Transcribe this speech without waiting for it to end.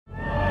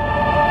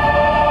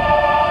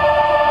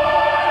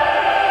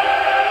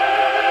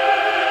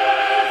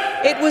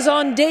It was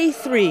on day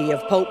 3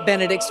 of Pope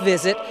Benedict's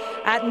visit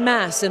at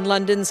Mass in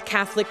London's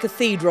Catholic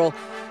Cathedral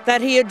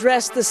that he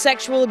addressed the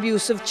sexual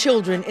abuse of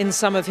children in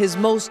some of his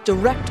most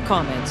direct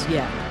comments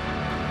yet.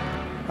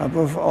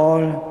 Above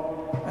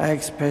all, I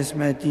express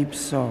my deep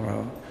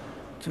sorrow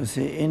to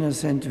the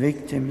innocent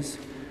victims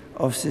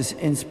of these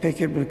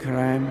unspeakable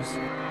crimes.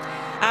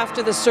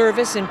 After the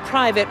service in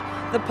private,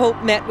 the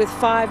Pope met with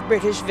 5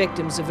 British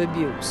victims of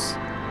abuse.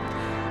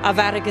 A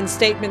Vatican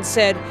statement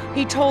said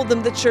he told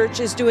them the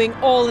Church is doing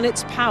all in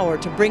its power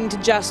to bring to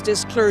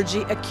justice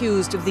clergy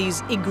accused of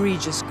these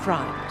egregious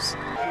crimes.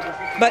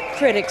 But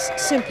critics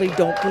simply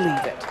don't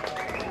believe it.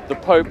 The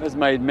Pope has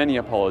made many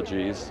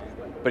apologies,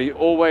 but he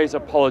always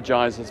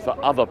apologizes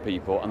for other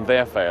people and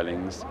their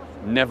failings,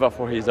 never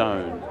for his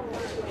own.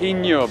 He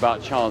knew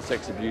about child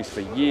sex abuse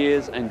for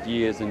years and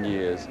years and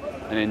years,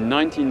 and in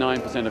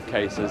 99% of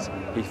cases,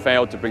 he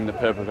failed to bring the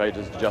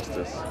perpetrators to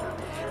justice.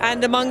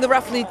 And among the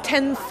roughly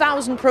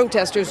 10,000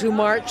 protesters who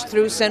marched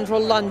through central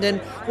London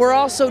were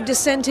also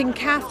dissenting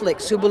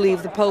Catholics who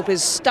believe the Pope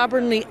is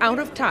stubbornly out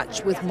of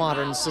touch with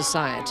modern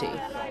society.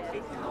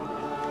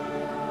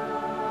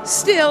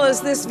 Still,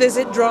 as this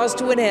visit draws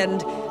to an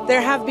end,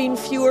 there have been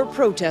fewer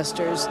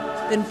protesters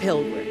than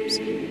pilgrims.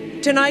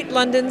 Tonight,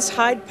 London's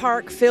Hyde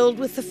Park filled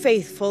with the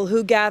faithful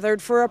who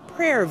gathered for a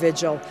prayer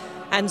vigil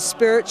and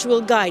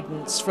spiritual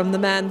guidance from the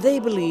man they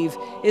believe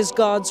is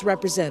God's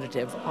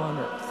representative on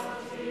earth.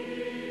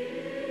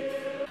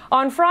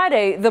 On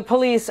Friday, the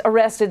police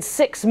arrested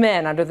 6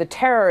 men under the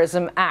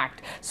Terrorism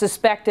Act,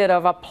 suspected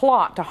of a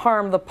plot to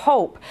harm the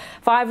Pope.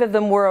 5 of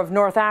them were of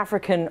North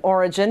African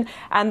origin,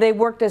 and they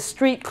worked as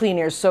street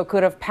cleaners, so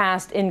could have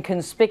passed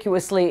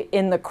inconspicuously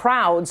in the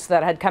crowds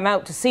that had come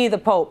out to see the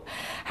Pope.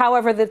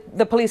 However,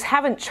 the police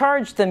haven't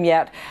charged them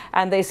yet,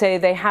 and they say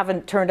they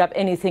haven't turned up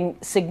anything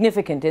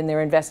significant in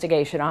their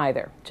investigation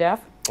either.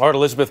 Jeff? All right,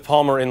 Elizabeth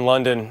Palmer in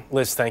London.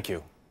 Liz, thank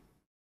you.